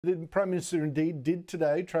The Prime Minister indeed did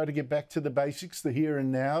today try to get back to the basics, the here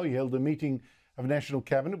and now. He held a meeting of National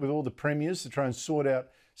Cabinet with all the premiers to try and sort out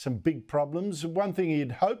some big problems. One thing he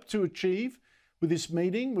had hoped to achieve with this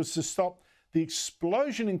meeting was to stop the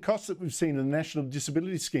explosion in costs that we've seen in the National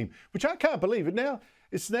Disability Scheme, which I can't believe it now.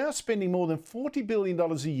 It's now spending more than $40 billion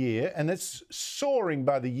a year, and that's soaring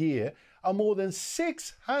by the year, on more than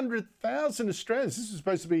 600,000 Australians. This is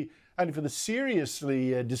supposed to be only for the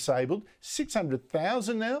seriously disabled,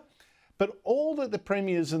 600,000 now. But all that the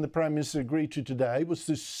premiers and the Prime Minister agreed to today was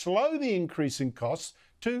to slow the increase in costs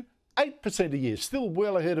to 8% a year, still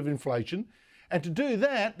well ahead of inflation. And to do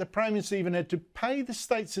that, the Prime Minister even had to pay the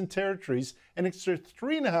states and territories an extra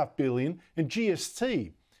 $3.5 billion in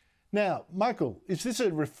GST. Now, Michael, is this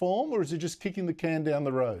a reform or is it just kicking the can down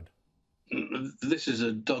the road? This is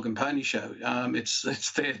a dog and pony show.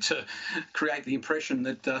 It's there to create the impression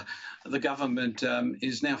that the government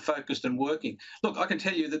is now focused and working. Look, I can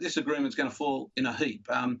tell you that this agreement's going to fall in a heap.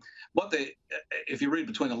 If you read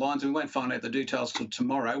between the lines, and we won't find out the details till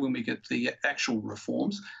tomorrow when we get the actual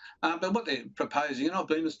reforms. But what they're proposing, and I've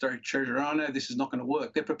been the State Treasurer, I know this is not going to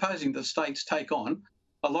work. They're proposing that states take on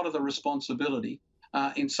a lot of the responsibility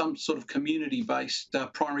in some sort of community-based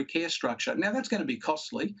primary care structure. Now, that's going to be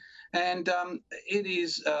costly, and it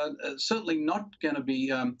is certainly not going to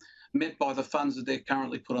be met by the funds that they're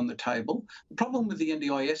currently put on the table. The problem with the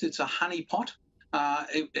NDIS, it's a honeypot.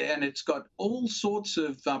 And it's got all sorts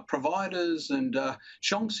of providers and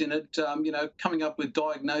shonks in it, coming up with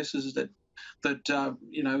diagnoses that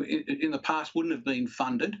in the past wouldn't have been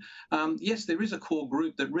funded. Yes, there is a core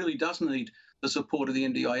group that really does need the support of the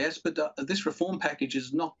NDIS, but this reform package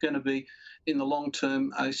is not going to be, in the long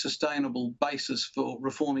term, a sustainable basis for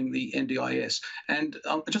reforming the NDIS. And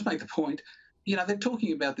I'll just make the point, they're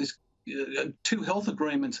talking about this 2 health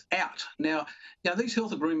agreements out. Now, these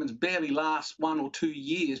health agreements barely last 1 or 2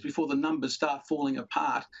 years before the numbers start falling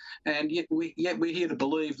apart, and yet we're here to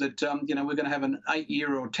believe that we're going to have an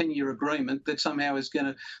 8-year or 10-year agreement that somehow is going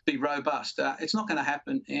to be robust. It's not going to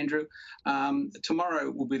happen, Andrew. Tomorrow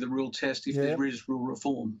will be the real test if there is real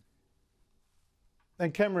reform.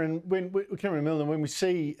 And Cameron Milner, when we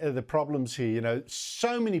see the problems here,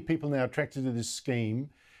 so many people now attracted to this scheme.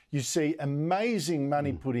 You see amazing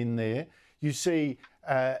money put in there. You see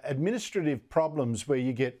administrative problems where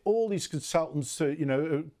you get all these consultants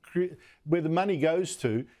to, where the money goes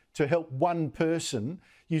to help one person.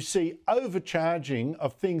 You see overcharging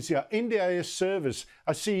of things. NDIS service.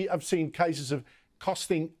 I've seen cases of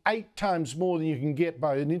costing 8 times more than you can get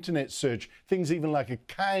by an internet search. Things even like a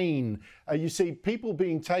cane. You see people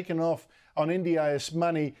being taken off on NDIS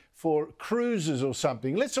money for cruises or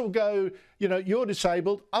something. Let's all go, you're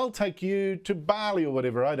disabled, I'll take you to Bali or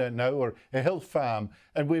whatever, I don't know, or a health farm,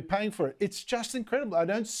 and we're paying for it. It's just incredible. I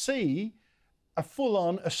don't see a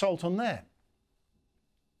full-on assault on that.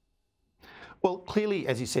 Well, clearly,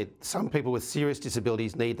 as you said, some people with serious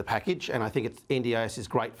disabilities need the package, and I think NDIS is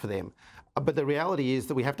great for them. But the reality is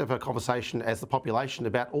that we have to have a conversation as the population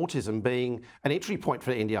about autism being an entry point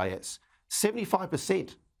for NDIS.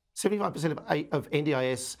 75% of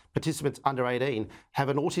NDIS participants under 18 have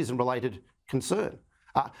an autism-related concern.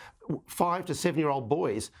 5 to 7-year-old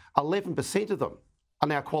boys, 11% of them are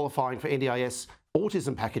now qualifying for NDIS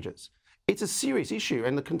autism packages. It's a serious issue,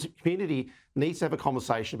 and the community needs to have a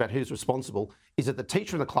conversation about who's responsible. Is it the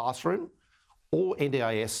teacher in the classroom, or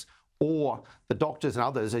NDIS, or the doctors and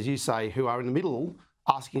others, as you say, who are in the middle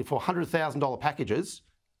asking for $100,000 packages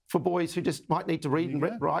for boys who just might need to read and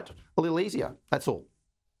write a little easier? That's all.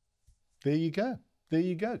 There you go. There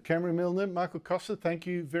you go. Cameron Milner, Michael Costa, thank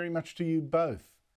you very much to you both.